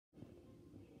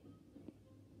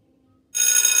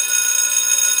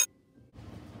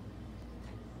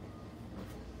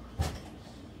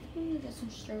get some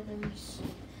strawberries.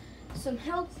 Some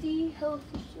healthy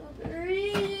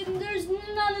strawberries. There's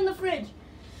none in the fridge.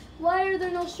 Why are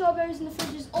there no strawberries in the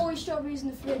fridge? There's always strawberries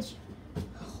in the fridge.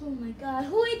 Oh my God,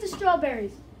 who ate the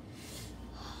strawberries?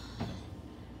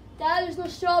 Dad, there's no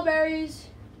strawberries.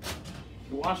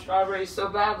 You want strawberries so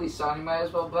badly, son, you might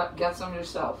as well get some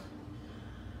yourself.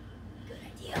 Good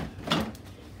idea.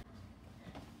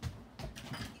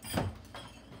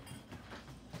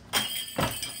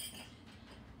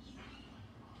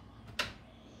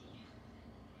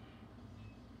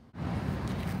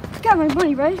 Got my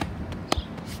money, right?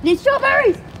 Need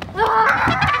strawberries!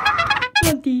 Ah!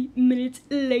 20 minutes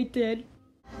later.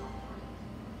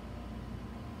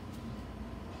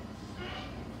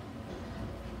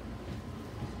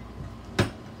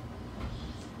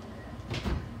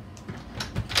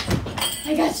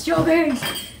 I got strawberries!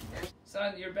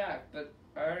 Son, you're back, but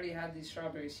I already had these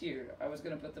strawberries here. I was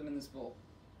gonna put them in this bowl.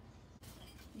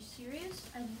 You serious?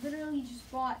 I literally just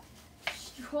bought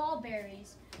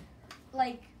strawberries.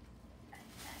 Like,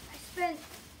 I spent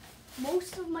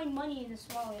most of my money in this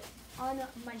wallet on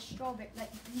my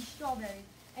these strawberries.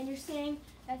 And you're saying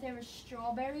that there were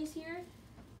strawberries here?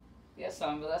 Yes,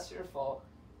 son, but that's your fault.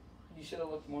 You should have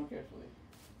looked more carefully.